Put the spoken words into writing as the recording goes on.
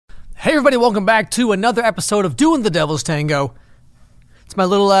Hey everybody, welcome back to another episode of Doing the Devil's Tango. It's my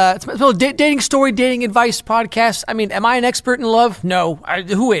little dating story, dating advice podcast. I mean, am I an expert in love? No.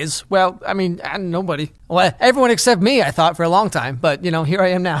 Who is? Well, I mean, nobody. Well, everyone except me, I thought, for a long time. But, here I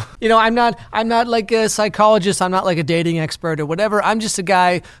am now. I'm not like a psychologist. I'm not like a dating expert or whatever. I'm just a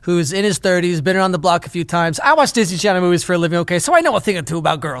guy who's in his 30s, been around the block a few times. I watch Disney Channel movies for a living, okay? So I know a thing or two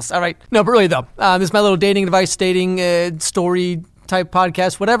about girls, all right? No, but really, though, this is my little dating advice, dating story type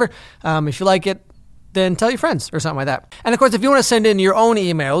podcast, whatever. If you like it, then tell your friends or something like that. And of course, if you want to send in your own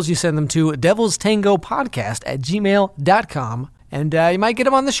emails, you send them to devilstangopodcast@gmail.com, and you might get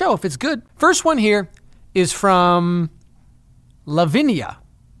them on the show if it's good. First one here is from Lavinia.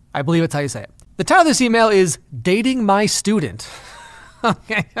 I believe that's how you say it. The title of this email is Dating My Student.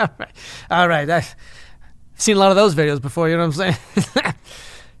 Okay, all right. I've seen a lot of those videos before, you know what I'm saying?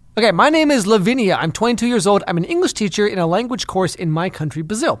 Okay, my name is Lavinia. I'm 22 years old. I'm an English teacher in a language course in my country,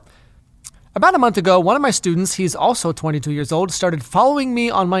 Brazil. About a month ago, one of my students, he's also 22 years old, started following me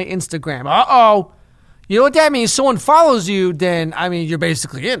on my Instagram. Uh-oh. You know what that means? Someone follows you, then, you're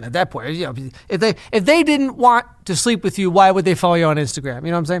basically in at that point. If they didn't want to sleep with you, why would they follow you on Instagram?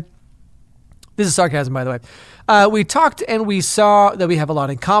 You know what I'm saying? This is sarcasm, by the way. We talked and we saw that we have a lot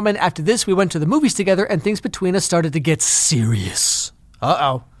in common. After this, we went to the movies together and things between us started to get serious.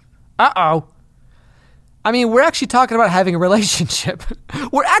 Uh-oh. We're actually talking about having a relationship.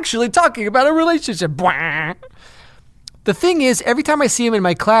 We're actually talking about a relationship. Bwah. The thing is, every time I see him in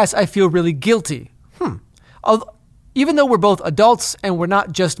my class, I feel really guilty. Even though we're both adults and we're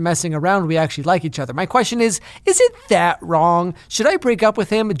not just messing around, we actually like each other. My question is it that wrong? Should I break up with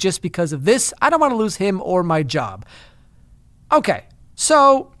him just because of this? I don't want to lose him or my job. Okay,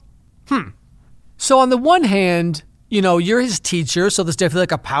 so on the one hand, you're his teacher, so there's definitely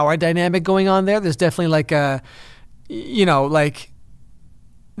like a power dynamic going on there. There's definitely like a, even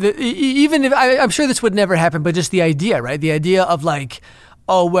if, I'm sure this would never happen, but just the idea, right? The idea of like,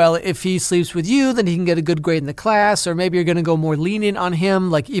 oh, well, if he sleeps with you, then he can get a good grade in the class, or maybe you're going to go more lenient on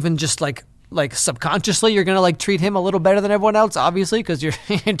him, like even just like subconsciously, you're going to like treat him a little better than everyone else, obviously, because you're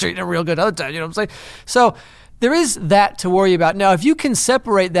treating him real good other time, you know what I'm saying? So there is that to worry about. Now, if you can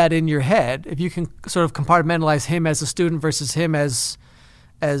separate that in your head, if you can sort of compartmentalize him as a student versus him as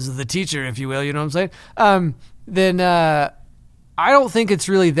the teacher, if you will, you know what I'm saying? Then I don't think it's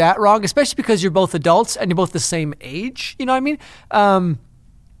really that wrong, especially because you're both adults and you're both the same age. You know what I mean?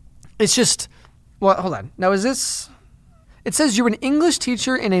 It's just, well, hold on. Now, is this? It says you're an English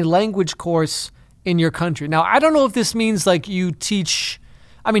teacher in a language course in your country. Now, I don't know if this means like you teach.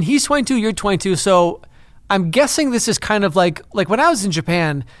 He's 22, you're 22, so I'm guessing this is kind of like when I was in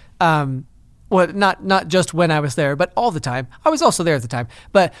Japan, not just when I was there, but all the time. I was also there at the time.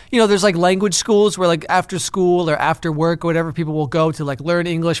 But, there's like language schools where like after school or after work or whatever, people will go to like learn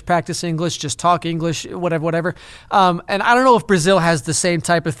English, practice English, just talk English, whatever. And I don't know if Brazil has the same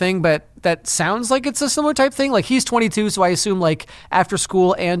type of thing, but that sounds like it's a similar type thing. Like he's 22, so I assume like after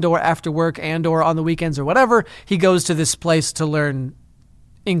school and or after work and or on the weekends or whatever, he goes to this place to learn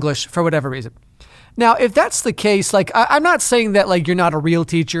English for whatever reason. Now, if that's the case, like I'm not saying that like you're not a real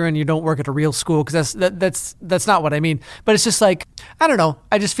teacher and you don't work at a real school, because that's not what I mean. But it's just like, I don't know.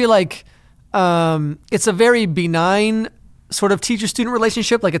 I just feel like it's a very benign sort of teacher-student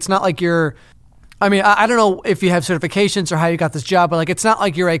relationship. Like it's not like you're. I don't know if you have certifications or how you got this job, but like it's not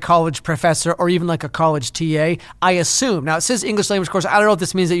like you're a college professor or even like a college TA, I assume. Now, it says English language course. I don't know if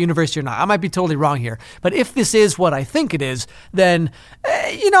this means at university or not. I might be totally wrong here. But if this is what I think it is, then,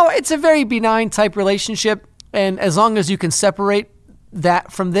 it's a very benign type relationship. And as long as you can separate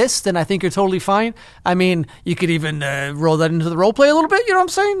that from this, then I think you're totally fine. You could even roll that into the role play a little bit. You know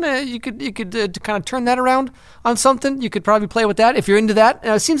what I'm saying? You could kind of turn that around on something. You could probably play with that if you're into that.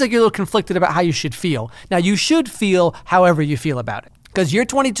 It seems like you're a little conflicted about how you should feel. Now, you should feel however you feel about it, because you're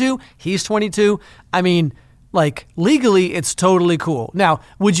 22, he's 22. Legally, it's totally cool. Now,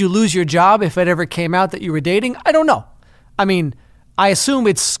 would you lose your job if it ever came out that you were dating? I don't know. I assume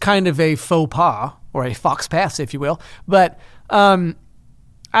it's kind of a faux pas or a fox pass, if you will. But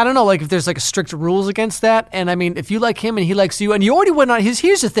I don't know, like if there's like a strict rules against that. And if you like him and he likes you and you already went on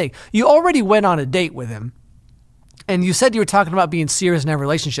here's the thing. You already went on a date with him and you said you were talking about being serious in a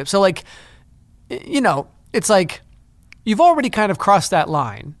relationship. So like, it's like you've already kind of crossed that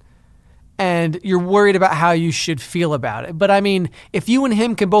line and you're worried about how you should feel about it. But if you and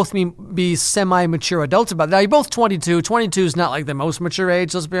him can both be semi-mature adults about it. Now, you're both 22. 22 is not like the most mature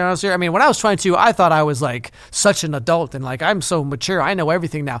age, let's be honest here. When I was 22, I thought I was like such an adult and like I'm so mature. I know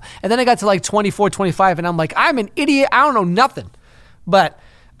everything now. And then I got to like 24, 25 and I'm like, I'm an idiot. I don't know nothing. But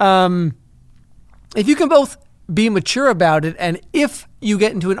if you can both be mature about it. And if you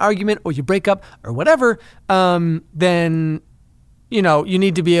get into an argument or you break up or whatever, then, you know, you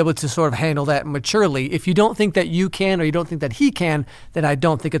need to be able to sort of handle that maturely. If you don't think that you can or you don't think that he can, then I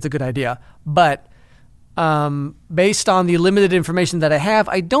don't think it's a good idea. But based on the limited information that I have,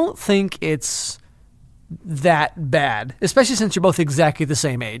 I don't think it's that bad, especially since you're both exactly the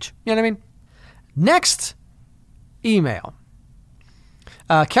same age. You know what I mean? Next email.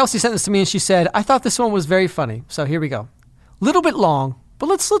 Kelsey sent this to me and she said, I thought this one was very funny. So here we go. Little bit long, but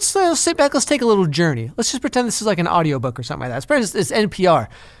let's sit back. Let's take a little journey. Let's just pretend this is like an audiobook or something like that. It's NPR.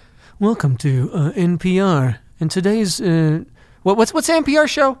 Welcome to NPR. And today's, what's NPR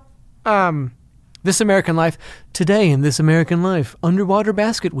show? This American Life. Today in This American Life, underwater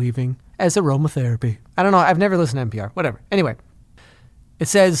basket weaving as aromatherapy. I don't know. I've never listened to NPR. Whatever. Anyway, it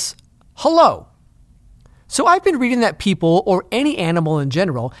says, hello. So I've been reading that people, or any animal in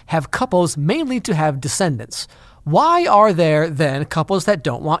general, have couples mainly to have descendants. Why are there, then, couples that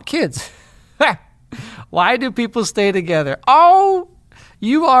don't want kids? Why do people stay together? Oh,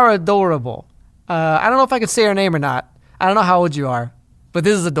 you are adorable. I don't know if I can say her name or not. I don't know how old you are, but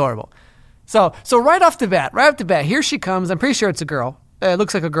this is adorable. So right off the bat, here she comes. I'm pretty sure it's a girl. It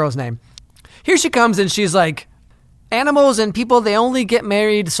looks like a girl's name. Here she comes, and she's like, animals and people, they only get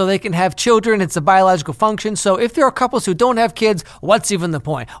married so they can have children. It's a biological function. So if there are couples who don't have kids, what's even the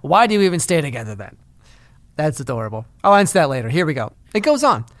point? Why do you even stay together then? That's adorable. I'll answer that later. Here we go. It goes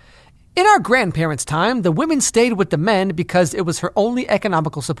on. In our grandparents' time, the women stayed with the men because it was her only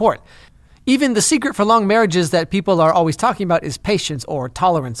economical support. Even the secret for long marriages that people are always talking about is patience or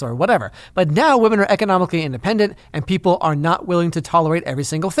tolerance or whatever. But now women are economically independent and people are not willing to tolerate every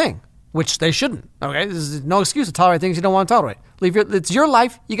single thing. Which they shouldn't, okay? There's no excuse to tolerate things you don't want to tolerate. It's your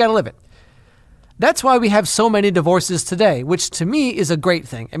life, you got to live it. That's why we have so many divorces today, which to me is a great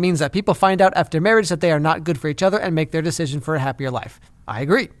thing. It means that people find out after marriage that they are not good for each other and make their decision for a happier life. I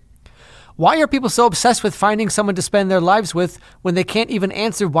agree. Why are people so obsessed with finding someone to spend their lives with when they can't even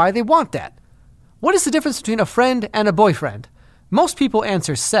answer why they want that? What is the difference between a friend and a boyfriend? Most people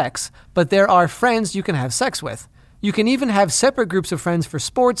answer sex, but there are friends you can have sex with. You can even have separate groups of friends for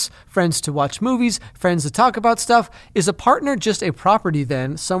sports, friends to watch movies, friends to talk about stuff. Is a partner just a property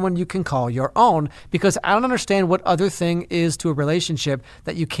then, someone you can call your own? Because I don't understand what other thing is to a relationship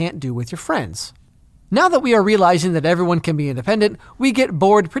that you can't do with your friends. Now that we are realizing that everyone can be independent, we get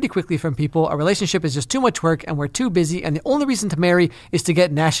bored pretty quickly from people. A relationship is just too much work and we're too busy, and the only reason to marry is to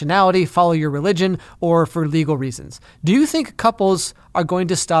get nationality, follow your religion, or for legal reasons. Do you think couples are going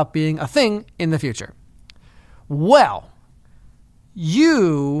to stop being a thing in the future? Well,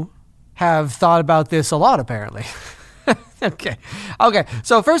 you have thought about this a lot, apparently. Okay.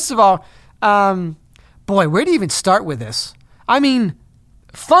 So first of all, boy, where do you even start with this? I mean,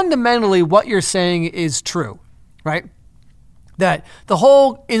 fundamentally, what you're saying is true, right? That the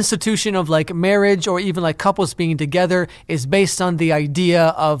whole institution of like marriage or even like couples being together is based on the idea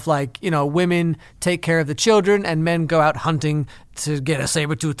of like, you know, women take care of the children and men go out hunting to get a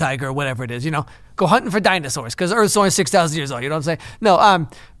saber-toothed tiger or whatever it is, you know, go hunting for dinosaurs because Earth's only 6,000 years old. You know what I'm saying? No,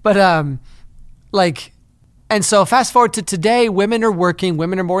 and so fast forward to today, women are working,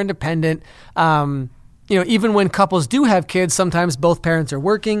 women are more independent. You know, even when couples do have kids, sometimes both parents are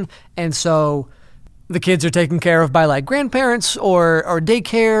working. And so the kids are taken care of by like grandparents or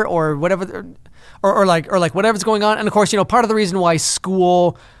daycare or whatever, or like whatever's going on. And of course, you know, part of the reason why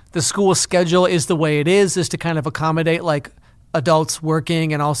the school schedule is the way it is to kind of accommodate like adults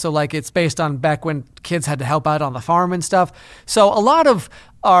working, and also like it's based on back when kids had to help out on the farm and stuff. So a lot of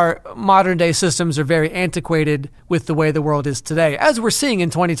our modern day systems are very antiquated with the way the world is today, as we're seeing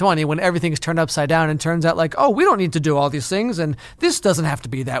in 2020 when everything's turned upside down and turns out like, oh, we don't need to do all these things and this doesn't have to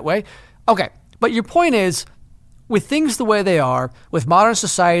be that way. Okay. But your point is, with things the way they are, with modern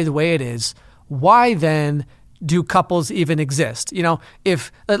society the way it is, why then do couples even exist? You know,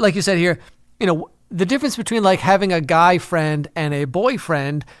 if, like you said here, you know, the difference between like having a guy friend and a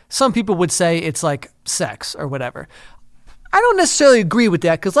boyfriend, some people would say it's like sex or whatever. I don't necessarily agree with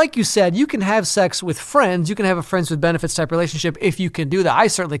that because like you said, you can have sex with friends. You can have a friends with benefits type relationship if you can do that. I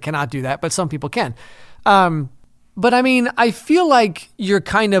certainly cannot do that, but some people can. But I mean, I feel like you're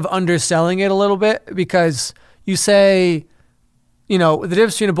kind of underselling it a little bit because you say, you know, the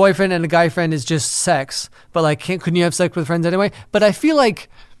difference between a boyfriend and a guy friend is just sex, but like, couldn't you have sex with friends anyway? But I feel like,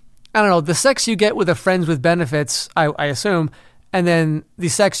 I don't know, the sex you get with a friends with benefits, I assume, and then the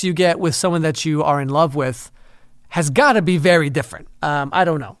sex you get with someone that you are in love with has got to be very different. I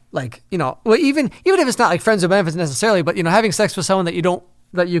don't know. Like, you know, well, even if it's not like friends with benefits necessarily, but, you know, having sex with someone that you don't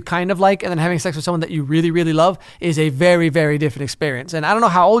that you kind of like and then having sex with someone that you really, really love is a very, very different experience. And I don't know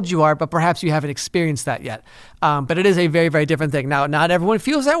how old you are, but perhaps you haven't experienced that yet. But it is a very, very different thing. Now, not everyone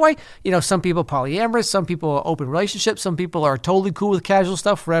feels that way. You know, some people polyamorous, some people are open relationships, some people are totally cool with casual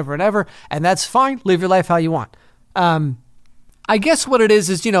stuff forever and ever, and that's fine. Live your life how you want. I guess what it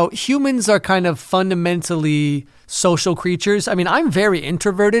is, you know, humans are kind of fundamentally social creatures. I mean, I'm very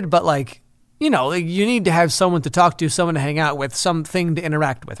introverted, but like, you know, like you need to have someone to talk to, someone to hang out with, something to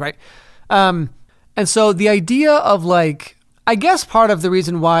interact with, right? And so the idea of like, I guess part of the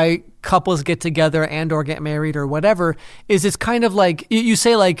reason why couples get together and or get married or whatever is it's kind of like, you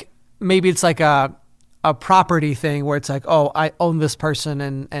say like, maybe it's like a property thing where it's like, oh, I own this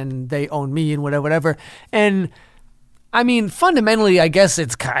person and they own me and whatever. And I mean, fundamentally, I guess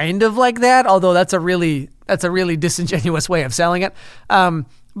it's kind of like that, although that's a really disingenuous way of selling it.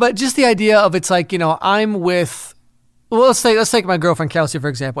 But just the idea of it's like, you know, I'm with, well, let's take my girlfriend Kelsey, for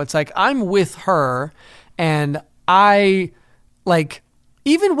example. It's like I'm with her and I, like,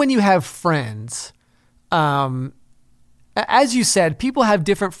 even when you have friends, as you said, people have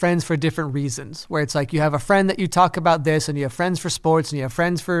different friends for different reasons, where it's like you have a friend that you talk about this and you have friends for sports and you have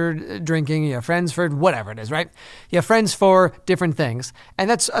friends for drinking, and you have friends for whatever it is, right? You have friends for different things. And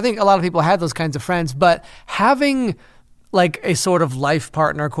that's, I think a lot of people have those kinds of friends, but having like a sort of life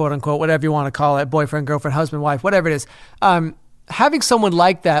partner, quote unquote, whatever you want to call it, boyfriend, girlfriend, husband, wife, whatever it is, having someone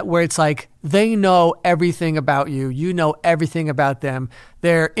like that where it's like they know everything about you, you know everything about them,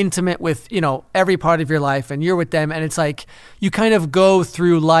 they're intimate with, you know, every part of your life and you're with them, and it's like you kind of go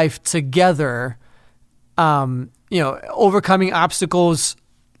through life together, you know, overcoming obstacles,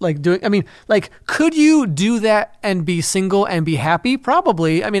 like doing, I mean, like, could you do that and be single and be happy?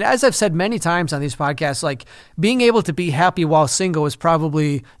 Probably. I mean, as I've said many times on these podcasts, like being able to be happy while single is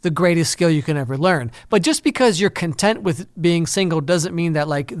probably the greatest skill you can ever learn. But just because you're content with being single doesn't mean that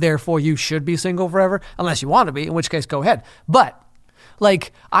like, therefore you should be single forever, unless you want to be, in which case go ahead. But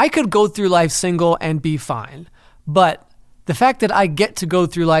like, I could go through life single and be fine. But the fact that I get to go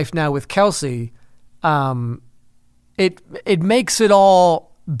through life now with Kelsey, it makes it all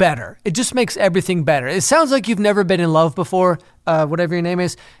better. It just makes everything better. It sounds like you've never been in love before, whatever your name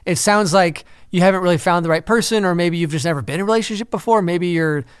is. It sounds like you haven't really found the right person, or maybe you've just never been in a relationship before. Maybe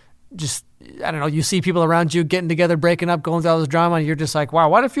you're just, I don't know, you see people around you getting together, breaking up, going through all this drama, and you're just like, wow,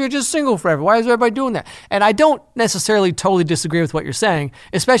 what if you're just single forever? Why is everybody doing that? And I don't necessarily totally disagree with what you're saying,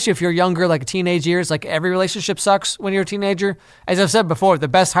 especially if you're younger, like teenage years. Like every relationship sucks when you're a teenager. As I've said before, the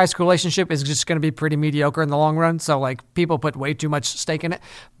best high school relationship is just going to be pretty mediocre in the long run. So like people put way too much stake in it.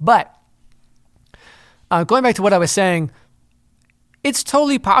 But going back to what I was saying, it's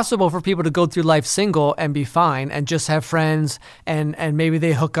totally possible for people to go through life single and be fine and just have friends and maybe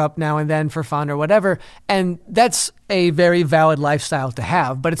they hook up now and then for fun or whatever. And that's a very valid lifestyle to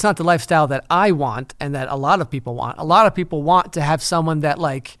have, but it's not the lifestyle that I want and that a lot of people want. A lot of people want to have someone that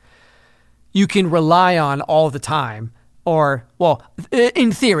like you can rely on all the time. Or, well,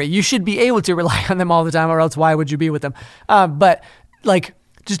 in theory, you should be able to rely on them all the time, or else why would you be with them? But like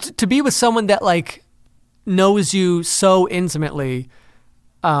just to be with someone that like knows you so intimately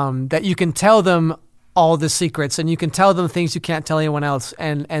that you can tell them all the secrets and you can tell them things you can't tell anyone else,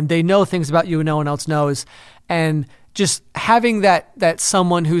 and they know things about you no one else knows, and just having that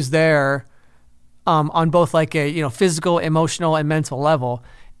someone who's there on both like a, you know, physical, emotional, and mental level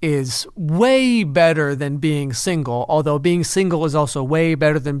is way better than being single, although being single is also way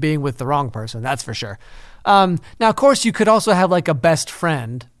better than being with the wrong person, that's for sure. Now, of course, you could also have like a best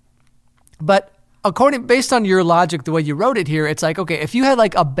friend, but based on your logic, the way you wrote it here, it's like, okay, if you had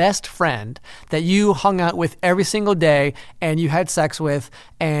like a best friend that you hung out with every single day and you had sex with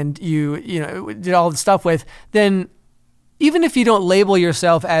and you know, did all the stuff with, then even if you don't label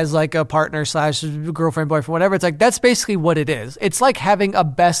yourself as like a partner / girlfriend, boyfriend, whatever, it's like, that's basically what it is. It's like having a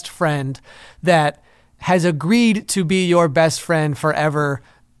best friend that has agreed to be your best friend forever,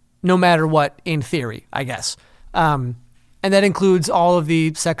 no matter what, in theory, I guess. And that includes all of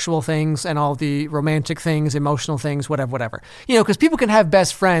the sexual things and all the romantic things, emotional things, whatever. You know, because people can have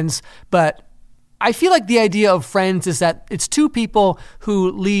best friends, but I feel like the idea of friends is that it's two people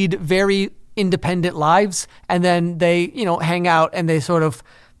who lead very independent lives, and then they, you know, hang out and they sort of,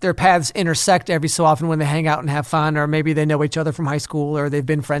 their paths intersect every so often when they hang out and have fun, or maybe they know each other from high school, or they've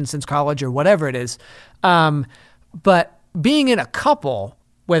been friends since college, or whatever it is. But being in a couple,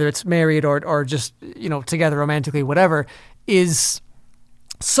 whether it's married or just, you know, together romantically, whatever, is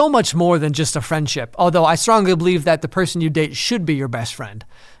so much more than just a friendship. Although I strongly believe that the person you date should be your best friend.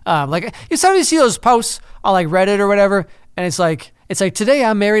 Like you sometimes see those posts on like Reddit or whatever, and it's like today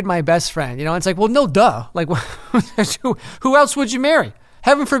I married my best friend. You know, it's like, well, no, duh. Like who else would you marry?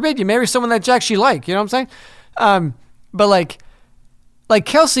 Heaven forbid you marry someone that you actually like. You know what I'm saying? But like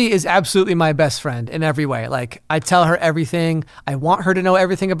Kelsey is absolutely my best friend in every way. Like, I tell her everything. I want her to know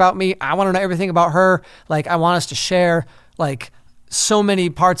everything about me. I want to know everything about her. Like, I want us to share like so many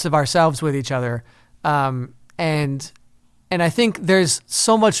parts of ourselves with each other. And I think there's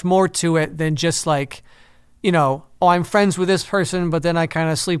so much more to it than just like, you know, oh, I'm friends with this person, but then I kind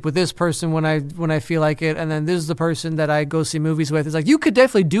of sleep with this person when I feel like it, and then this is the person that I go see movies with. It's like, you could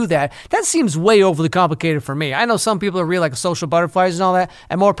definitely do that. That seems way overly complicated for me. I know some people are really like social butterflies and all that,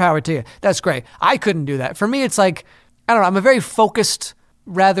 and more power to you. That's great. I couldn't do that. For me, it's like, I don't know, I'm a very focused,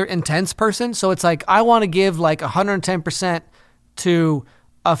 rather intense person, so it's like I want to give like 110% to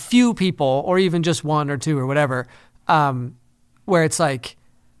a few people, or even just one or two or whatever, where it's like,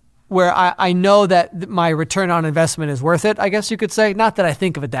 where I know that my return on investment is worth it, I guess you could say. Not that I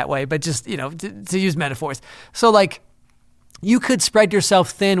think of it that way, but just, you know, to use metaphors. So like, you could spread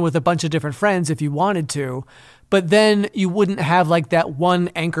yourself thin with a bunch of different friends if you wanted to, but then you wouldn't have like that one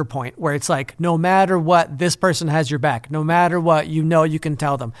anchor point where it's like, no matter what, this person has your back. No matter what, you know, you can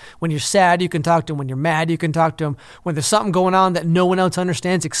tell them. When you're sad, you can talk to them. When you're mad, you can talk to them. When there's something going on that no one else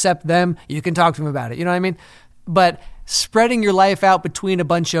understands except them, you can talk to them about it. You know what I mean? But spreading your life out between a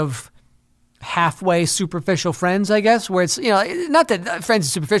bunch of halfway superficial friends, I guess, where it's, you know, not that friends are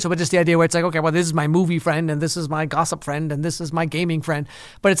superficial, but just the idea where it's like, okay, well, this is my movie friend, and this is my gossip friend, and this is my gaming friend.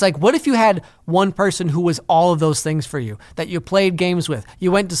 But it's like, what if you had one person who was all of those things for you, that you played games with,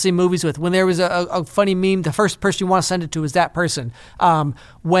 you went to see movies with, when there was a funny meme, the first person you want to send it to is that person.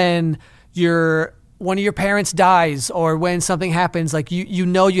 When one of your parents dies, or when something happens, like you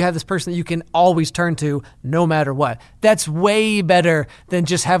know you have this person that you can always turn to no matter what. That's way better than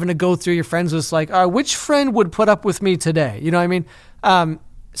just having to go through your friends list like, which friend would put up with me today? You know what I mean?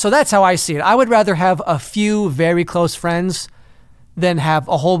 So that's how I see it. I would rather have a few very close friends than have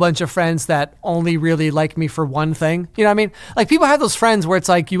a whole bunch of friends that only really like me for one thing. You know what I mean? Like, people have those friends where it's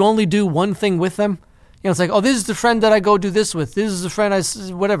like you only do one thing with them. You know, it's like, oh, this is the friend that I go do this with. This is the friend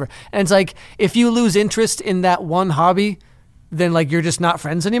whatever. And it's like, if you lose interest in that one hobby, then like you're just not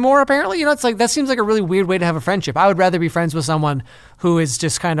friends anymore, apparently. You know, it's like, that seems like a really weird way to have a friendship. I would rather be friends with someone who is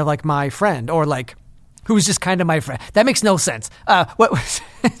just kind of like my friend, or like, who's just kind of my friend. That makes no sense. Let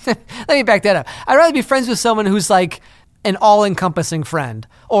me back that up. I'd rather be friends with someone who's like an all-encompassing friend.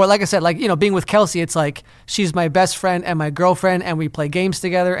 Or like I said, like, you know, being with Kelsey, it's like she's my best friend and my girlfriend, and we play games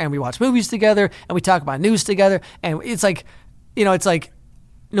together, and we watch movies together, and we talk about news together. And it's like, you know, it's like,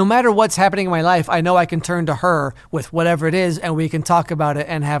 no matter what's happening in my life, I know I can turn to her with whatever it is, and we can talk about it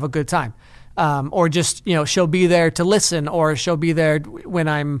and have a good time. Or just, you know, she'll be there to listen, or she'll be there when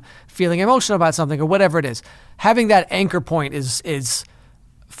I'm feeling emotional about something, or whatever it is. Having that anchor point is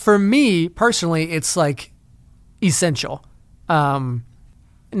for me personally, it's like essential.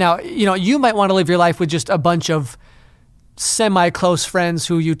 Now, you know, you might want to live your life with just a bunch of semi-close friends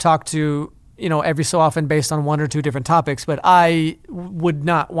who you talk to, you know, every so often based on one or two different topics. But I would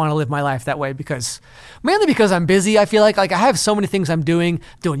not want to live my life that way, mainly because I'm busy. I feel like I have so many things I'm doing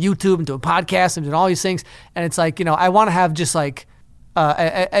YouTube, I'm doing podcasts, I'm doing all these things. And it's like, you know, I want to have just like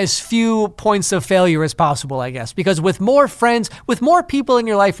as few points of failure as possible, I guess. Because with more friends, with more people in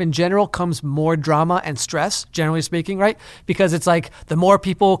your life in general, comes more drama and stress, generally speaking, right? Because it's like, the more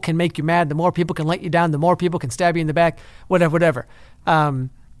people can make you mad, the more people can let you down, the more people can stab you in the back, whatever. And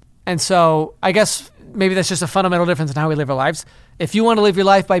so I guess maybe that's just a fundamental difference in how we live our lives. If you want to live your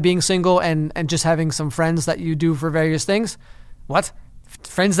life by being single and just having some friends that you do for various things,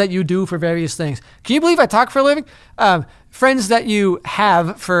 friends that you do for various things. Can you believe I talk for a living? Friends that you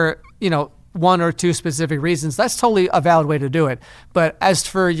have for, you know, one or two specific reasons, that's totally a valid way to do it. But as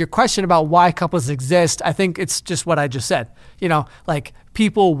for your question about why couples exist, I think it's just what I just said. You know, like,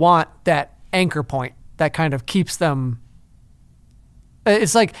 people want that anchor point that kind of keeps them.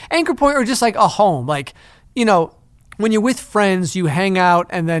 It's like anchor point, or just like a home. Like, you know, when you're with friends, you hang out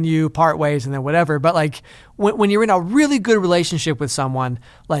and then you part ways and then whatever. But like, when you're in a really good relationship with someone,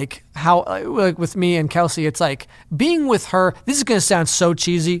 like with me and Kelsey, it's like being with her. This is going to sound so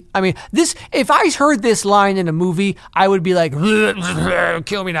cheesy. I mean, if I heard this line in a movie, I would be like,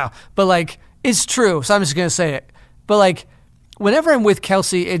 kill me now. But like, it's true. So I'm just going to say it. But like, whenever I'm with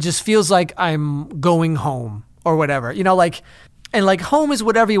Kelsey, it just feels like I'm going home or whatever, you know, like, and like, home is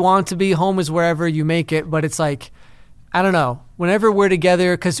whatever you want it to be. Home is wherever you make it. But it's like, I don't know, whenever we're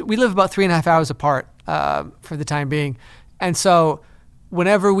together, because we live about 3.5 hours apart for the time being. And so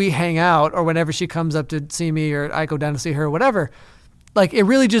whenever we hang out, or whenever she comes up to see me, or I go down to see her, or whatever, like, it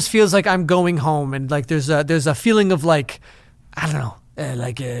really just feels like I'm going home. And like, there's a feeling of like, I don't know,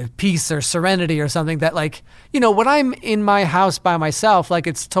 peace or serenity or something that like, when I'm in my house by myself, like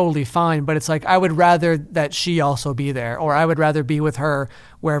it's totally fine, but it's like I would rather that she also be there, or I would rather be with her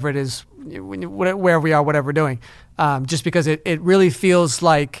wherever it is, wherever we are, whatever we're doing, just because it really feels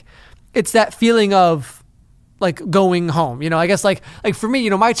like it's that feeling of like going home. I guess like for me,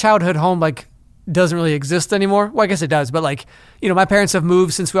 my childhood home like doesn't really exist anymore. Well, I guess it does, but like, my parents have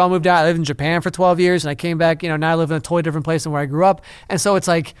moved since we all moved out. I lived in Japan for 12 years and I came back, now I live in a totally different place than where I grew up. And so it's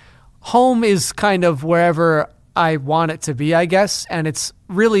like home is kind of wherever I want it to be, I guess. And it's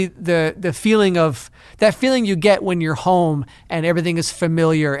really the feeling of that feeling you get when you're home and everything is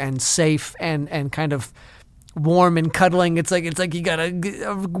familiar and safe and kind of warm and cuddling. It's like you got a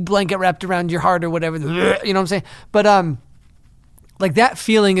blanket wrapped around your heart or whatever, you know what I'm saying? But, like that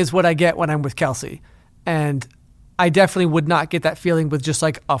feeling is what I get when I'm with Kelsey. And I definitely would not get that feeling with just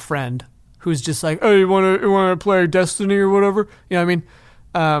like a friend who's just like, oh, you want to play Destiny or whatever? You know what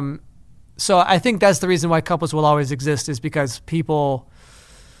I mean? So I think that's the reason why couples will always exist, is because people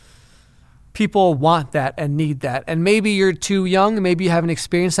want that and need that. And maybe you're too young. Maybe you haven't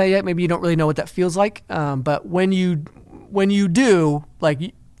experienced that yet. Maybe you don't really know what that feels like. But when you do,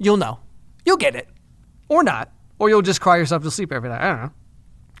 like you'll know. You'll get it. Or not. Or you'll just cry yourself to sleep every night. I don't know.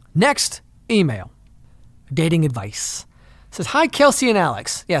 Next email. Dating advice. It says, hi, Kelsey and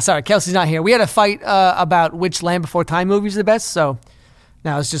Alex. Yeah, sorry, Kelsey's not here. We had a fight about which Land Before Time movie is the best, so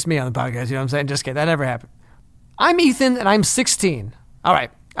now it's just me on the podcast, you know what I'm saying? Just kidding, that never happened. I'm Ethan, and I'm 16. All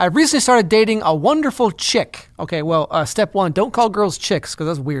right. I recently started dating a wonderful chick. Okay, well, step one, don't call girls chicks, because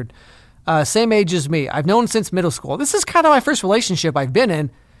that's weird. Same age as me. I've known since middle school. This is kind of my first relationship I've been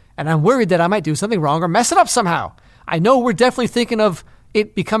in, and I'm worried that I might do something wrong or mess it up somehow. I know we're definitely thinking of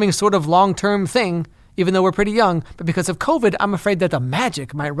it becoming sort of long-term thing, even though we're pretty young, but because of COVID, I'm afraid that the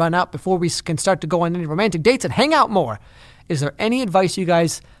magic might run out before we can start to go on any romantic dates and hang out more. Is there any advice you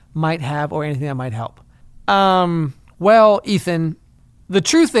guys might have or anything that might help? Well, Ethan, the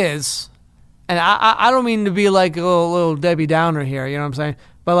truth is, and I don't mean to be like a little Debbie Downer here, you know what I'm saying?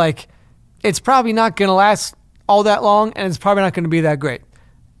 But like, it's probably not going to last all that long, and it's probably not going to be that great.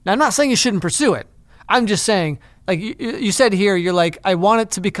 Now, I'm not saying you shouldn't pursue it. I'm just saying, like you said here, you're like, I want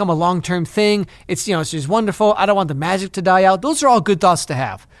it to become a long-term thing. It's, it's just wonderful. I don't want the magic to die out. Those are all good thoughts to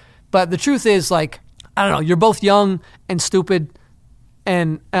have. But the truth is, like, I don't know, you're both young and stupid.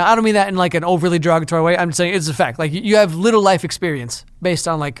 And I don't mean that in like an overly derogatory way. I'm just saying it's a fact. Like, you have little life experience based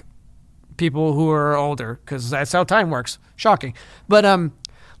on like people who are older, because that's how time works. Shocking. But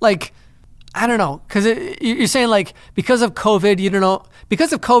like, I don't know, because you're saying like because of COVID, you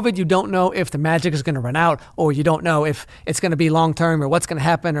don't know if the magic is going to run out, or you don't know if it's going to be long term, or what's going to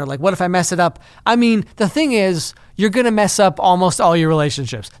happen, or like what if I mess it up? I mean, the thing is, you're going to mess up almost all your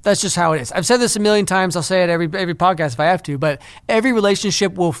relationships. That's just how it is. I've said this a million times. I'll say it every podcast if I have to, but every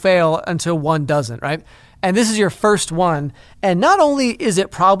relationship will fail until one doesn't, right? And this is your first one. And not only is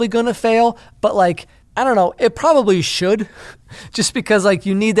it probably going to fail, but like, I don't know, it probably should, just because like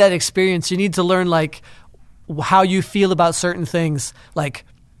you need that experience. You need to learn like how you feel about certain things. Like,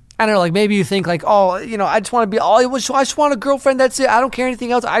 I don't know, like maybe you think like, oh, I just want to be I just want a girlfriend. That's it. I don't care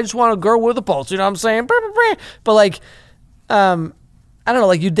anything else. I just want a girl with a pulse. You know what I'm saying? But like, I don't know,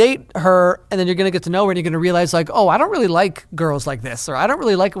 like you date her and then you're going to get to know her and you're going to realize like, oh, I don't really like girls like this, or I don't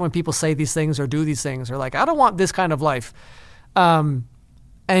really like it when people say these things or do these things, or like, I don't want this kind of life.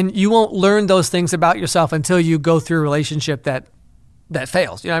 And you won't learn those things about yourself until you go through a relationship that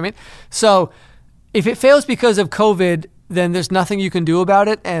fails. You know what I mean? So if it fails because of COVID, then there's nothing you can do about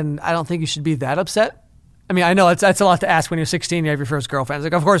it. And I don't think you should be that upset. I mean, I know that's a lot to ask when you're 16, you have your first girlfriend.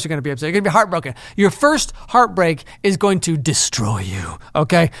 It's like, of course you're going to be upset. You're going to be heartbroken. Your first heartbreak is going to destroy you.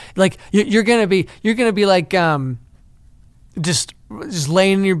 Okay. Like you're going to be like, just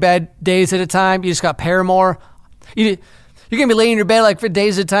laying in your bed days at a time. You just got Paramore. You're going to be laying in your bed like for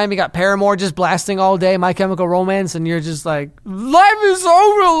days at a time. You got Paramore just blasting all day, My Chemical Romance, and you're just like, life is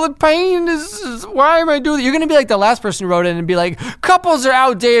over. The pain is why am I doing that? You're going to be like the last person who wrote in and be like, couples are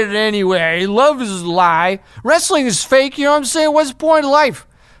outdated anyway. Love is a lie. Wrestling is fake. You know what I'm saying? What's the point of life?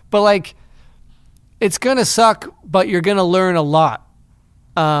 But like, it's going to suck, but you're going to learn a lot.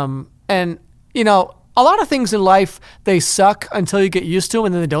 And, a lot of things in life, they suck until you get used to them,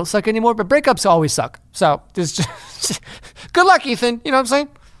 and then they don't suck anymore. But breakups always suck. So just good luck, Ethan. You know what I'm saying?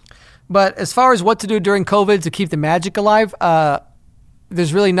 But as far as what to do during COVID to keep the magic alive,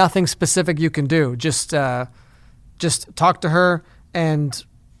 there's really nothing specific you can do. Just talk to her and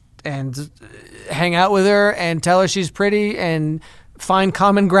hang out with her and tell her she's pretty and find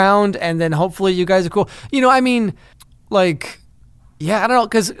common ground, and then hopefully you guys are cool. Yeah, I don't know,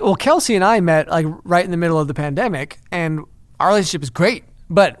 because, Kelsey and I met, like, right in the middle of the pandemic, and our relationship is great,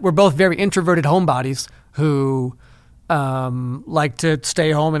 but we're both very introverted homebodies who like to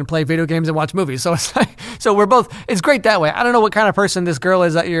stay home and play video games and watch movies. So it's like, so we're both, it's great that way. I don't know what kind of person this girl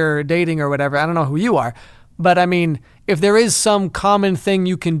is that you're dating or whatever. I don't know who you are, but I mean, if there is some common thing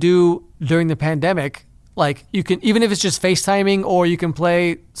you can do during the pandemic, like you can, even if it's just FaceTiming or you can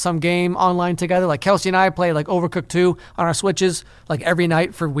play some game online together, like Kelsey and I play like Overcooked 2 on our Switches, like every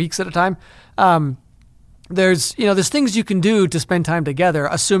night for weeks at a time. There's things you can do to spend time together,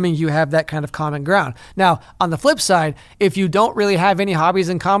 assuming you have that kind of common ground. Now, on the flip side, if you don't really have any hobbies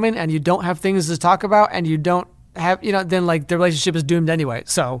in common and you don't have things to talk about and you don't have, then like the relationship is doomed anyway.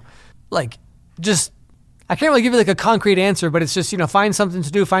 So like, just, I can't really give you like a concrete answer, but it's just, find something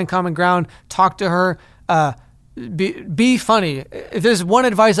to do, find common ground, talk to her, be funny. If there's one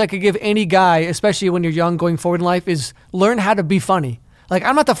advice I could give any guy, especially when you're young going forward in life, is learn how to be funny. Like,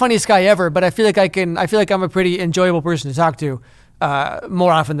 I'm not the funniest guy ever, but I feel like I'm a pretty enjoyable person to talk to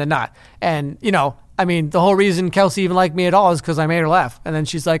more often than not. And, the whole reason Kelsey even liked me at all is because I made her laugh. And then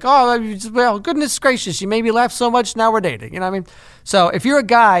she's like, oh, well, goodness gracious, you made me laugh so much, now we're dating. You know what I mean? So if you're a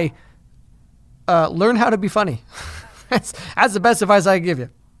guy, learn how to be funny. That's the best advice I can give you.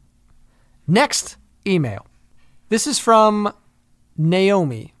 Next email. This is from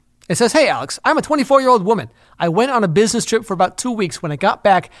Naomi. It says, hey, Alex, I'm a 24-year-old woman. I went on a business trip for about 2 weeks. When I got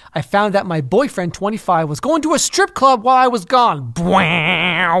back, I found that my boyfriend, 25, was going to a strip club while I was gone.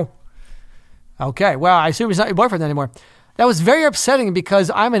 Wow. Okay, well, I assume he's not your boyfriend anymore. That was very upsetting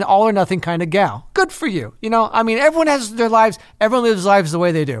because I'm an all-or-nothing kind of gal. Good for you. Everyone has their lives. Everyone lives lives the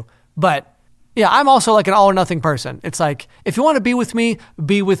way they do. But yeah, I'm also like an all or nothing person. It's like, if you want to be with me,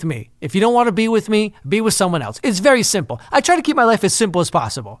 be with me. If you don't want to be with me, be with someone else. It's very simple. I try to keep my life as simple as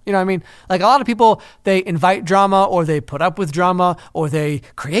possible. You know what I mean? Like a lot of people, they invite drama or they put up with drama or they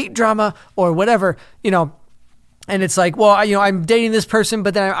create drama or whatever, And it's like, well, I'm dating this person,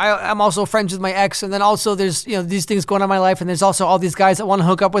 but then I'm also friends with my ex. And then also there's, these things going on in my life. And there's also all these guys that want to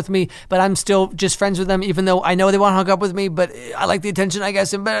hook up with me, but I'm still just friends with them, even though I know they want to hook up with me, but I like the attention, I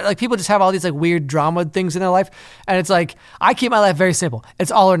guess. And but like people just have all these like weird drama things in their life. And it's like, I keep my life very simple.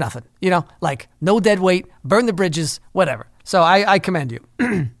 It's all or nothing, like no dead weight, burn the bridges, whatever. So I commend you.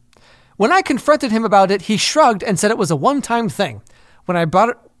 When I confronted him about it, he shrugged and said it was a one-time thing. When I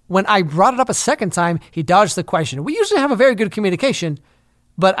brought it up a second time, he dodged the question. We usually have a very good communication,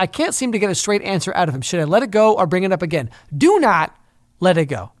 but I can't seem to get a straight answer out of him. Should I let it go or bring it up again? Do not let it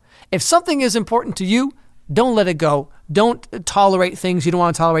go. If something is important to you, don't let it go. Don't tolerate things you don't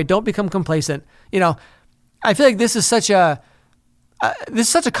want to tolerate. Don't become complacent. I feel like this is such a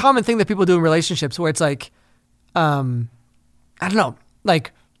common thing that people do in relationships where it's like, I don't know,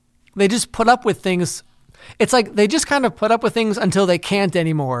 like they just put up with things. It's like they just kind of put up with things until they can't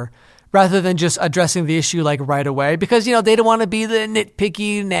anymore, rather than just addressing the issue like right away. Because, they don't want to be the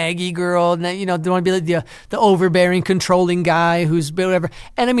nitpicky, naggy girl. They don't want to be like the overbearing, controlling guy who's whatever.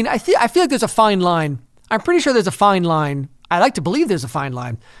 And I feel like there's a fine line. I'm pretty sure there's a fine line. I like to believe there's a fine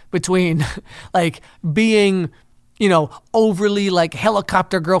line between like being, overly like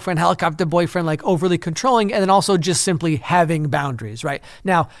helicopter girlfriend, helicopter boyfriend, like overly controlling, and then also just simply having boundaries, right?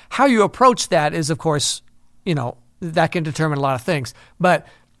 Now, how you approach that is, of course, that can determine a lot of things. But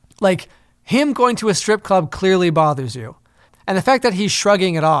like him going to a strip club clearly bothers you. And the fact that he's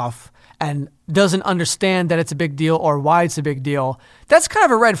shrugging it off and doesn't understand that it's a big deal or why it's a big deal, that's kind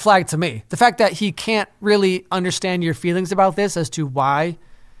of a red flag to me. The fact that he can't really understand your feelings about this as to why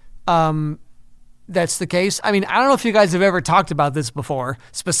that's the case. I don't know if you guys have ever talked about this before,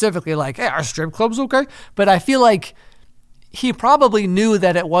 specifically like, hey, are strip clubs okay? But I feel like he probably knew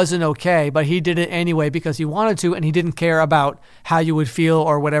that it wasn't okay, but he did it anyway because he wanted to, and he didn't care about how you would feel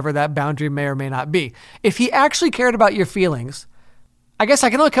or whatever that boundary may or may not be. If he actually cared about your feelings, I guess I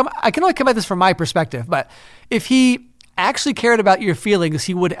can only come at this from my perspective, but if he actually cared about your feelings,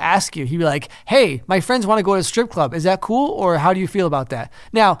 he would ask you. He'd be like, hey, my friends want to go to a strip club. Is that cool? Or how do you feel about that?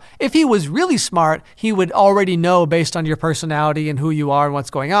 Now, if he was really smart, he would already know based on your personality and who you are and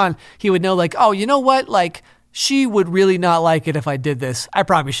what's going on. He would know like, oh, you know what? Like, she would really not like it if I did this. I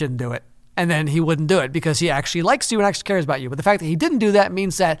probably shouldn't do it. And then he wouldn't do it because he actually likes you and actually cares about you. But the fact that he didn't do that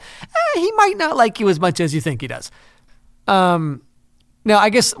means that he might not like you as much as you think he does. Now, I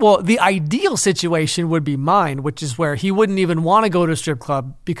guess, the ideal situation would be mine, which is where he wouldn't even want to go to a strip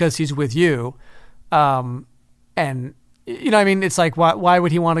club because he's with you. And, it's like, why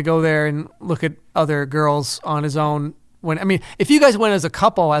would he want to go there and look at other girls on his own? If you guys went as a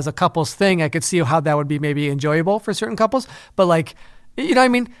couple's thing, I could see how that would be maybe enjoyable for certain couples. But like,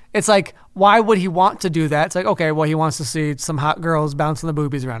 It's like, why would he want to do that? It's like, okay, well, he wants to see some hot girls bouncing the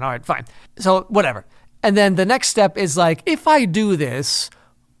boobies around. All right, fine. So whatever. And then the next step is like, if I do this,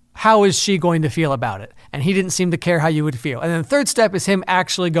 how is she going to feel about it? And he didn't seem to care how you would feel. And then the third step is him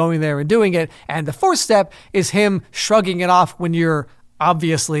actually going there and doing it. And the fourth step is him shrugging it off when you're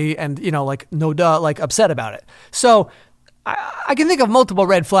obviously and, like no duh, like upset about it. So I can think of multiple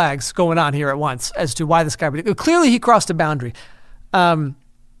red flags going on here at once as to why this guy would. Clearly he crossed a boundary.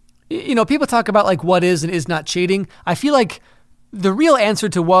 People talk about like what is and is not cheating. I feel like the real answer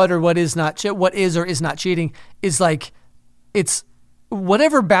to what is or is not cheating is like, it's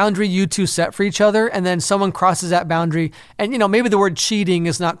whatever boundary you two set for each other, and then someone crosses that boundary, and maybe the word cheating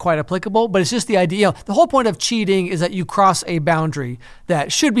is not quite applicable, but it's just the idea. The whole point of cheating is that you cross a boundary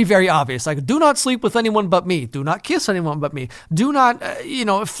that should be very obvious, like do not sleep with anyone but me, do not kiss anyone but me, do not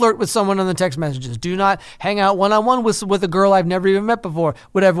flirt with someone on the text messages, do not hang out one-on-one with a girl I've never even met before,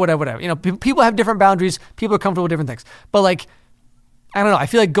 whatever. People have different boundaries, people are comfortable with different things, but like, I don't know. I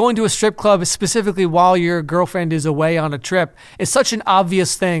feel like going to a strip club, specifically while your girlfriend is away on a trip, is such an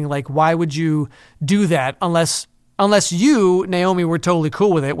obvious thing. Like, why would you do that unless you, Naomi, were totally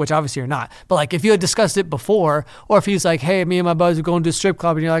cool with it, which obviously you're not. But like, if you had discussed it before, or if he's like, hey, me and my buddies are going to a strip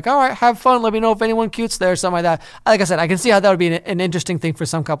club, and you're like, all right, have fun. Let me know if anyone cute's there, something like that. Like I said, I can see how that would be an interesting thing for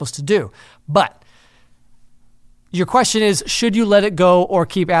some couples to do. But your question is, should you let it go or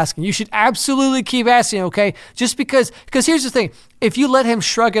keep asking? You should absolutely keep asking, okay? Just because here's the thing. If you let him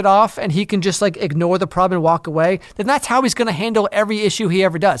shrug it off and he can just like ignore the problem and walk away, then that's how he's going to handle every issue he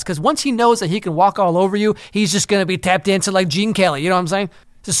ever does. Because once he knows that he can walk all over you, he's just going to be tap dancing like Gene Kelly. You know what I'm saying?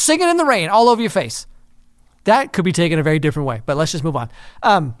 Just singing in the rain all over your face. That could be taken a very different way, but let's just move on.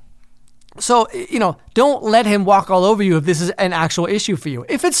 So, don't let him walk all over you if this is an actual issue for you.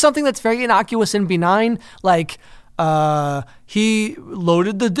 If it's something that's very innocuous and benign, like he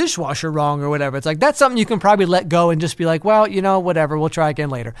loaded the dishwasher wrong or whatever. It's like, that's something you can probably let go and just be like, well, whatever, we'll try again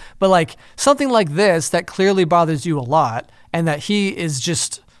later. But like something like this that clearly bothers you a lot and that he is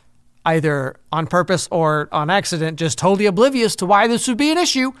just either on purpose or on accident, just totally oblivious to why this would be an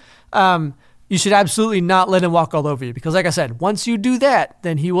issue. You should absolutely not let him walk all over you because like I said, once you do that,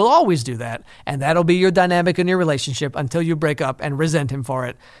 then he will always do that. And that'll be your dynamic in your relationship until you break up and resent him for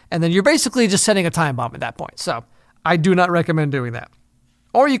it. And then you're basically just setting a time bomb at that point. So I do not recommend doing that.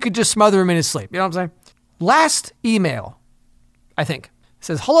 Or you could just smother him in his sleep. You know what I'm saying? Last email, I think. It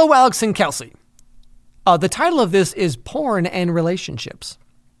says, hello, Alex and Kelsey. The title of this is Porn and Relationships.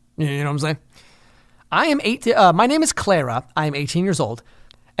 You know what I'm saying? My name is Clara. I am 18 years old.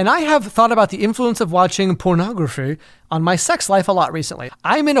 And I have thought about the influence of watching pornography on my sex life a lot recently.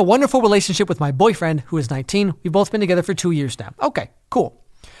 I'm in a wonderful relationship with my boyfriend, who is 19. We've both been together for 2 years now. Okay, cool.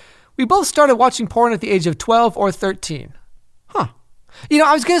 We both started watching porn at the age of 12 or 13. Huh.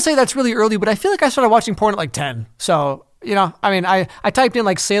 I was going to say that's really early, but I feel like I started watching porn at like 10. So, I typed in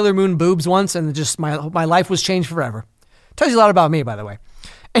like Sailor Moon boobs once and just my life was changed forever. Tells you a lot about me, by the way.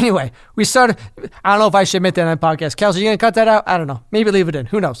 Anyway, we started, I don't know if I should admit that on a podcast. Kelsey, you going to cut that out? I don't know. Maybe leave it in.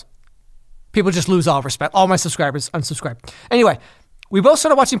 Who knows? People just lose all respect. All my subscribers unsubscribe. Anyway, we both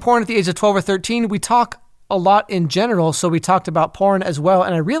started watching porn at the age of 12 or 13. We talk a lot in general, so we talked about porn as well,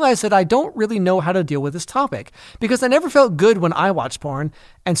 and I realized that I don't really know how to deal with this topic because I never felt good when I watched porn,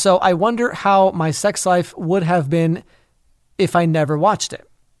 and so I wonder how my sex life would have been if I never watched it.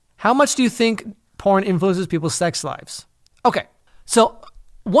 How much do you think porn influences people's sex lives? Okay, so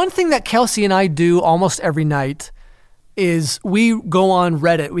one thing that Kelsey and I do almost every night is we go on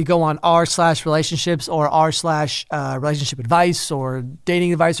Reddit. We go on r/relationships or r/relationship advice or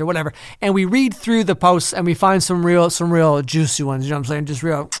dating advice or whatever. And we read through the posts and we find some real juicy ones. You know what I'm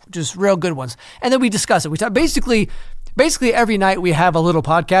saying? Just real good ones. And then we discuss it. We talk basically every night we have a little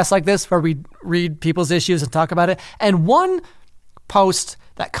podcast like this where we read people's issues and talk about it. And one post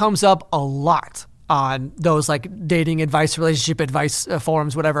that comes up a lot on those like dating advice, relationship advice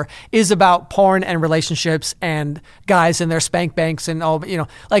forums, whatever, is about porn and relationships and guys and their spank banks and all,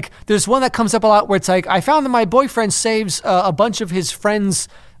 like there's one that comes up a lot where it's like, I found that my boyfriend saves a bunch of his friends'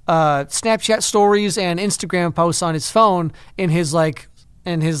 Snapchat stories and Instagram posts on his phone in his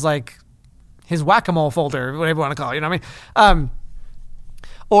whack-a-mole folder, whatever you want to call it, you know what I mean?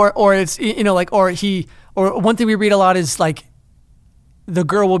 Or it's, or one thing we read a lot is like, the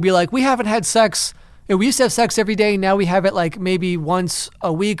girl will be like, we haven't had sex. We used to have sex every day. Now we have it like maybe once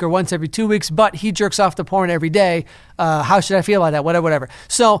a week or once every 2 weeks, but he jerks off to porn every day. How should I feel about that? Whatever.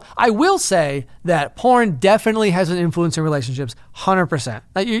 So I will say that porn definitely has an influence in relationships, 100%.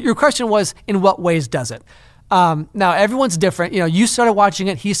 Now, your question was, in what ways does it? Now everyone's different. You started watching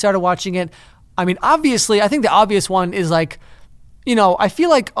it. He started watching it. I mean, obviously, I think the obvious one is like, I feel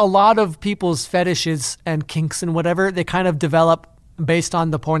like a lot of people's fetishes and kinks and whatever, they kind of develop based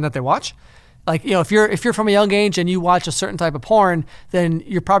on the porn that they watch. Like, if you're from a young age and you watch a certain type of porn, then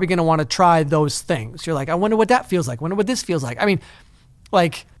you're probably going to want to try those things. You're like, I wonder what that feels like. I wonder what this feels like. I mean,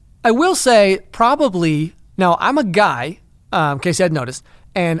 like, I will say probably, now I'm a guy, in case you hadn't noticed,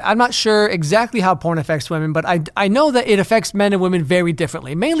 and I'm not sure exactly how porn affects women, but I know that it affects men and women very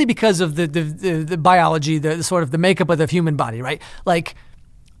differently, mainly because of the biology, the sort of the makeup of the human body, right? Like,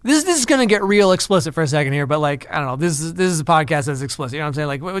 this is going to get real explicit for a second here, but like, I don't know, this is a podcast that's explicit, you know what I'm saying?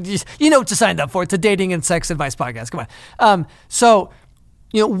 Like, you know what you signed up for. It's a dating and sex advice podcast. Come on. So,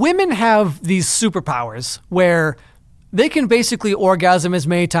 women have these superpowers where they can basically orgasm as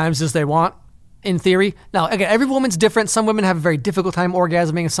many times as they want, in theory. Now, again, every woman's different. Some women have a very difficult time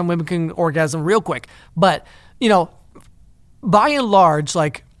orgasming, and some women can orgasm real quick. But, by and large,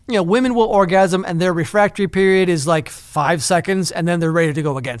 like, women will orgasm and their refractory period is like 5 seconds and then they're ready to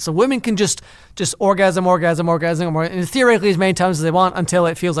go again. So women can just orgasm, and theoretically as many times as they want until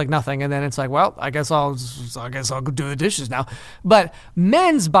it feels like nothing. And then it's like, well, I guess I'll go do the dishes now. But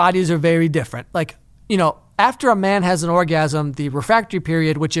men's bodies are very different. Like, after a man has an orgasm, the refractory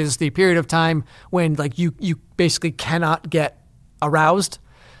period, which is the period of time when like you basically cannot get aroused,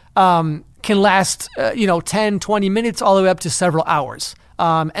 can last, 10, 20 minutes all the way up to several hours.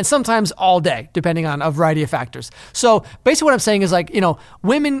 And sometimes all day, depending on a variety of factors. So basically what I'm saying is like,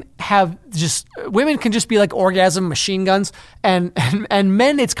 women can just be like orgasm machine guns, and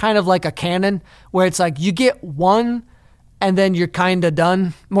men, it's kind of like a cannon where it's like you get one and then you're kind of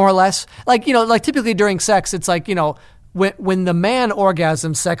done, more or less. Like, like typically during sex, it's like, when the man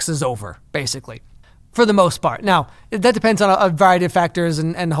orgasms, sex is over, basically, for the most part. Now, that depends on a variety of factors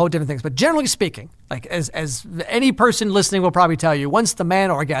and a whole different things. But generally speaking, like as any person listening will probably tell you, once the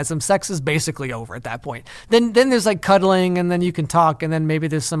man orgasms, sex is basically over at that point. Then there's like cuddling, and then you can talk, and then maybe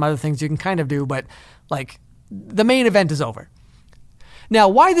there's some other things you can kind of do, but like the main event is over. Now,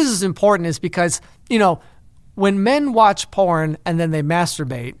 why this is important is because, when men watch porn and then they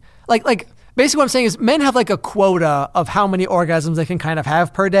masturbate, like basically what I'm saying is men have like a quota of how many orgasms they can kind of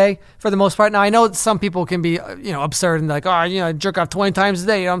have per day for the most part. Now, I know some people can be, absurd and like, jerk off 20 times a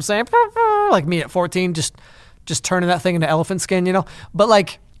day, you know what I'm saying? Like me at 14, just turning that thing into elephant skin, But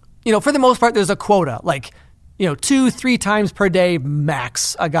like, for the most part, there's a quota, like, 2-3 times per day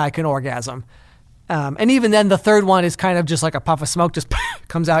max a guy can orgasm. And even then the third one is kind of just like a puff of smoke just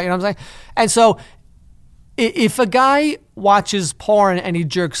comes out, you know what I'm saying? And so if a guy watches porn and he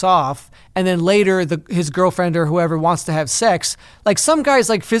jerks off, and then later his girlfriend or whoever wants to have sex, like some guys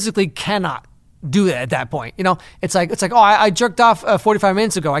like physically cannot do that at that point. It's like, oh, I jerked off 45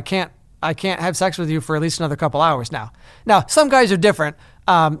 minutes ago. I can't have sex with you for at least another couple hours now. Now, some guys are different.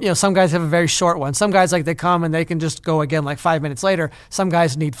 Some guys have a very short one. Some guys, like, they come and they can just go again like 5 minutes later. Some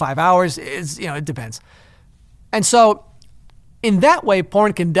guys need 5 hours. It depends. And so in that way,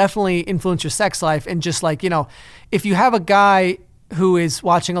 porn can definitely influence your sex life. And just like, if you have a guy who is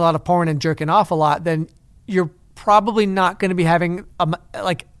watching a lot of porn and jerking off a lot, then you're probably not going to be having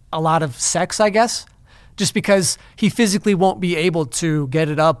a lot of sex, I guess, just because he physically won't be able to get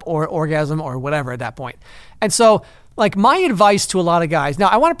it up or orgasm or whatever at that point. And so, like, my advice to a lot of guys, now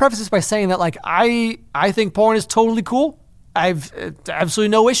I want to preface this by saying that, like, I think porn is totally cool. I've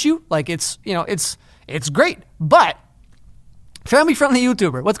absolutely no issue. Like, it's great, but family-friendly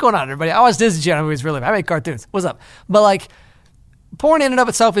YouTuber. What's going on, everybody? I watch Disney Channel movies really. I make cartoons. What's up? But like, porn in and of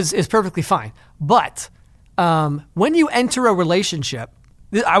itself is perfectly fine. But when you enter a relationship,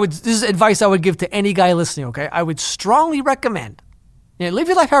 this is advice I would give to any guy listening. Okay, I would strongly recommend, live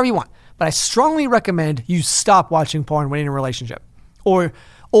your life however you want, but I strongly recommend you stop watching porn when in a relationship, or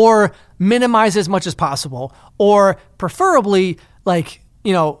minimize as much as possible, or preferably like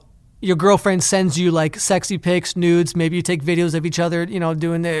your girlfriend sends you like sexy pics, nudes. Maybe you take videos of each other,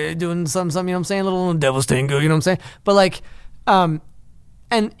 doing something, you know what I'm saying? A little devil's tango, you know what I'm saying? But like, and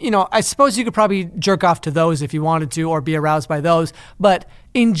I suppose you could probably jerk off to those if you wanted to, or be aroused by those. But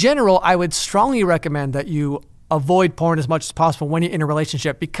in general, I would strongly recommend that you avoid porn as much as possible when you're in a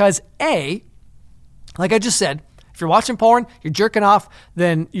relationship, because like I just said, if you're watching porn, you're jerking off,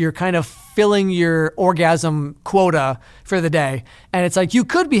 then you're kind of filling your orgasm quota for the day. And it's like you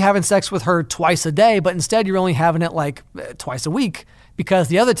could be having sex with her twice a day, but instead you're only having it like twice a week, because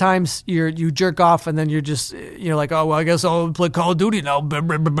the other times you jerk off and then you're just, like, oh, well, I guess I'll play Call of Duty now,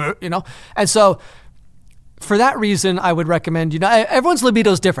 And so for that reason, I would recommend, everyone's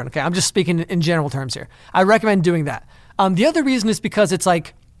libido is different. Okay. I'm just speaking in general terms here. I recommend doing that. The other reason is because it's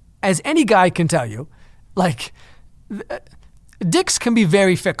like, as any guy can tell you, like, dicks can be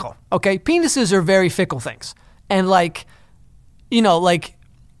very fickle, okay? Penises are very fickle things. And like,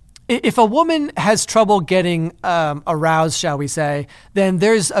 if a woman has trouble getting aroused, shall we say, then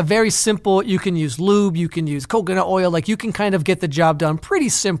there's a very simple, you can use lube, you can use coconut oil, like you can kind of get the job done pretty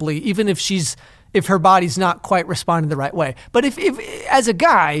simply, even if her body's not quite responding the right way. But if as a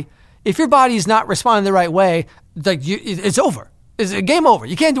guy, if your body's not responding the right way, like it's over. It's a game over.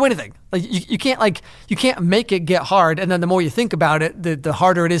 You can't do anything. Like you can't make it get hard. And then the more you think about it, the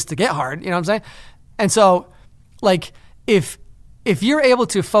harder it is to get hard. You know what I'm saying? And so, like, if you're able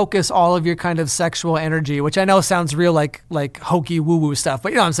to focus all of your kind of sexual energy, which I know sounds real like hokey woo woo stuff,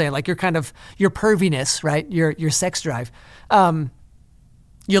 but you know what I'm saying? Like your perviness, right? Your sex drive,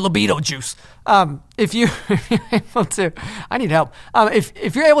 your libido juice. If you're able to, I need help.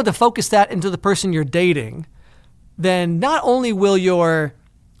 If you're able to focus that into the person you're dating, then not only will your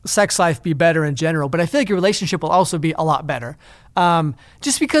sex life be better in general, but I feel like your relationship will also be a lot better.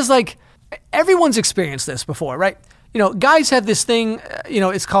 Just because, like, everyone's experienced this before, right? You know, guys have this thing,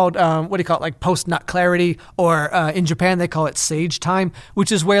 it's called, like post-nut clarity, or in Japan they call it sage time,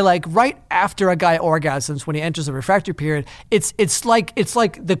 which is where, like, right after a guy orgasms, when he enters the refractory period, it's like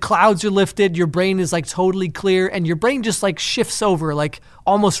the clouds are lifted, your brain is like totally clear, and your brain just like shifts over like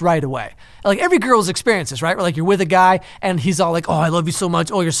almost right away. Like every girl's experience this, right? Where like you're with a guy and he's all like, oh, I love you so much,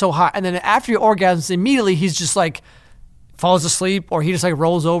 oh, you're so hot. And then after your orgasms, immediately he's just like, falls asleep, or he just like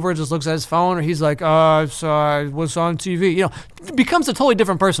rolls over and just looks at his phone, or he's like, what's on TV? You know, becomes a totally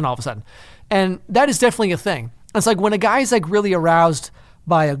different person all of a sudden. And that is definitely a thing. It's like when a guy's like really aroused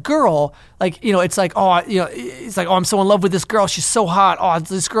by a girl, like, you know, it's like, it's like, oh, I'm so in love with this girl. She's so hot. Oh,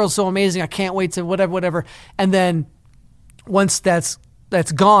 this girl's so amazing. I can't wait to whatever. And then once that's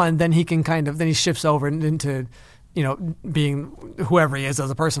gone, then he can then he shifts over into, you know, being whoever he is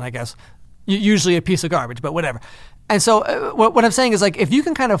as a person, I guess. Usually a piece of garbage, but whatever. And so what I'm saying is, like, if you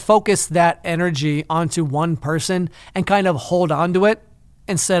can kind of focus that energy onto one person and kind of hold on to it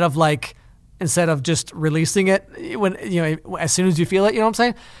instead of just releasing it when, you know, as soon as you feel it, you know what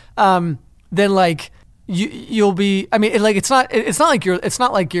I'm saying? Then like you'll be, I mean, it's not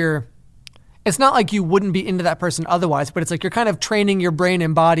like you wouldn't be into that person otherwise, but it's like you're kind of training your brain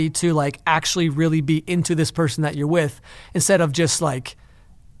and body to like actually really be into this person that you're with, instead of just like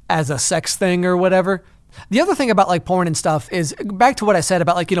as a sex thing or whatever. The other thing about like porn and stuff is, back to what I said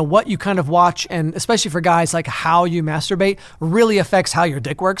about like, you know, what you kind of watch, and especially for guys, like how you masturbate really affects how your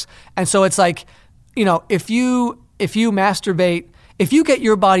dick works. And so it's like, you know, if you masturbate, if you get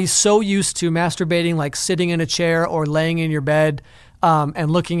your body so used to masturbating, like sitting in a chair or laying in your bed, and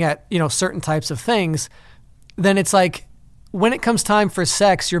looking at, you know, certain types of things, then it's like when it comes time for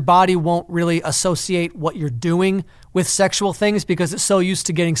sex, your body won't really associate what you're doing with sexual things because it's so used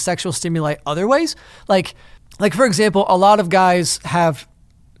to getting sexual stimuli other ways. Like for example, a lot of guys have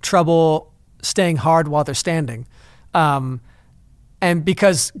trouble staying hard while they're standing. And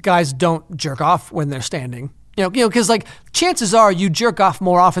because guys don't jerk off when they're standing, you know, because like chances are you jerk off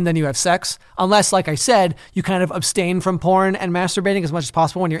more often than you have sex, unless, like I said, you kind of abstain from porn and masturbating as much as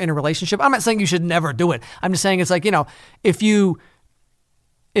possible when you're in a relationship. I'm not saying you should never do it. I'm just saying it's like, you know, if you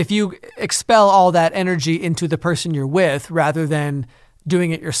expel all that energy into the person you're with rather than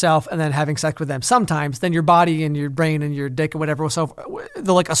doing it yourself and then having sex with them sometimes, then your body and your brain and your dick and whatever, so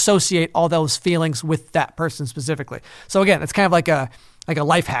they'll like associate all those feelings with that person specifically. So again, it's kind of like a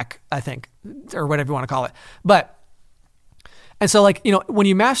life hack, I think, or whatever you want to call it. And so like, you know, when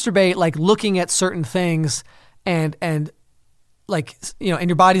you masturbate, like looking at certain things and like, you know, and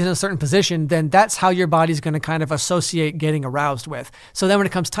your body's in a certain position, then that's how your body's going to kind of associate getting aroused with. So then when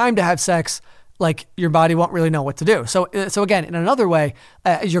it comes time to have sex, like your body won't really know what to do. So again, in another way,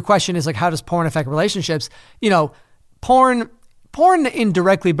 your question is like, how does porn affect relationships? You know, porn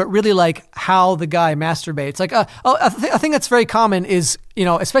indirectly, but really like how the guy masturbates. Like, I think that's very common is, you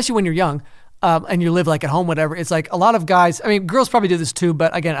know, especially when you're young, and you live like at home, whatever. It's like a lot of guys, I mean, girls probably do this too,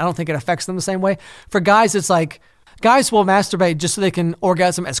 but again, I don't think it affects them the same way. For guys, it's like, guys will masturbate just so they can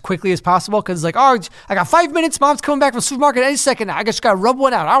orgasm as quickly as possible. Cause it's like, oh, I got 5 minutes. Mom's coming back from the supermarket any second. I just got to rub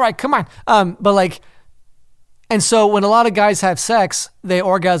one out. All right, come on. But like, and so when a lot of guys have sex, they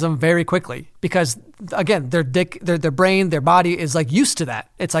orgasm very quickly because again, their brain, their body is like used to that.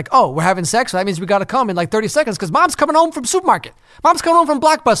 It's like, oh, we're having sex. So that means we got to come in like 30 seconds because mom's coming home from supermarket. Mom's coming home from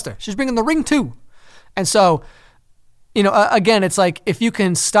Blockbuster. She's bringing the ring too. And so, you know, again, it's like if you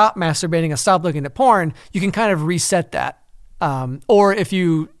can stop masturbating and stop looking at porn, you can kind of reset that. Or if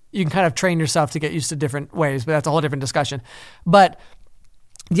you can kind of train yourself to get used to different ways, but that's a whole different discussion. But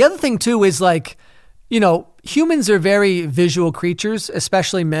the other thing too is like, you know, humans are very visual creatures,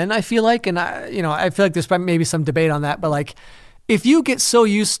 especially men, I feel like. And I feel like there's maybe some debate on that, but like if you get so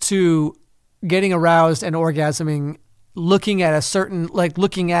used to getting aroused and orgasming looking at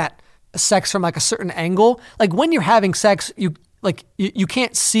sex from like a certain angle. Like when you're having sex, you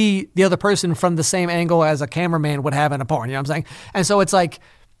can't see the other person from the same angle as a cameraman would have in a porn. You know what I'm saying? And so it's like,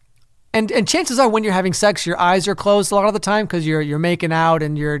 and chances are when you're having sex, your eyes are closed a lot of the time because you're making out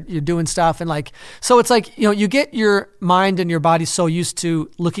and you're doing stuff. And like, so it's like, you get your mind and your body so used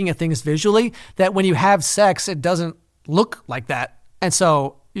to looking at things visually that when you have sex, it doesn't look like that. And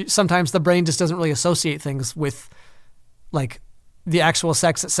so sometimes the brain just doesn't really associate things with like the actual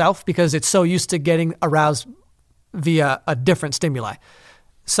sex itself because it's so used to getting aroused via a different stimuli.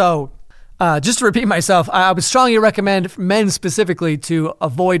 So just to repeat myself, I would strongly recommend men specifically to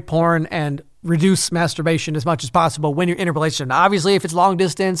avoid porn and reduce masturbation as much as possible when you're in a relationship. Now, obviously, if it's long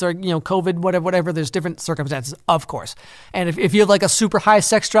distance or, COVID, whatever, there's different circumstances, of course. And if you have like a super high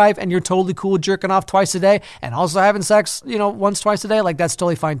sex drive and you're totally cool jerking off twice a day and also having sex, once, twice a day, like that's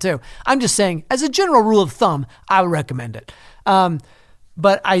totally fine too. I'm just saying, as a general rule of thumb, I would recommend it.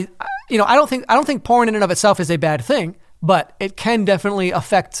 But I don't think porn in and of itself is a bad thing, but it can definitely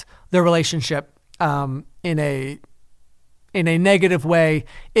affect the relationship in a negative way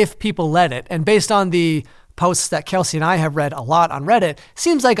if people let it. And based on the posts that Kelsey and I have read a lot on Reddit,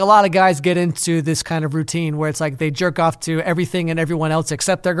 seems like a lot of guys get into this kind of routine where it's like they jerk off to everything and everyone else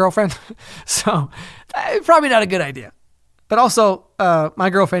except their girlfriend. So probably not a good idea. But also, my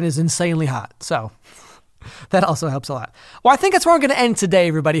girlfriend is insanely hot, so that also helps a lot. Well, I think that's where I'm going to end today,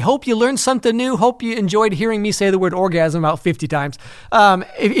 everybody. Hope you learned something new. Hope you enjoyed hearing me say the word orgasm about 50 times.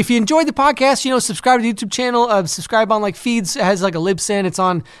 If you enjoyed the podcast, subscribe to the YouTube channel. Subscribe on like feeds. It has like a Libsyn. It's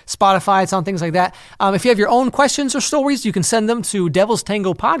on Spotify. It's on things like that. If you have your own questions or stories, you can send them to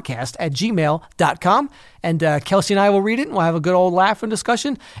devilstangopodcast@gmail.com. And Kelsey and I will read it, and we'll have a good old laugh and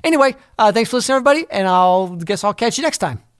discussion. Anyway, thanks for listening, everybody, and I'll catch you next time.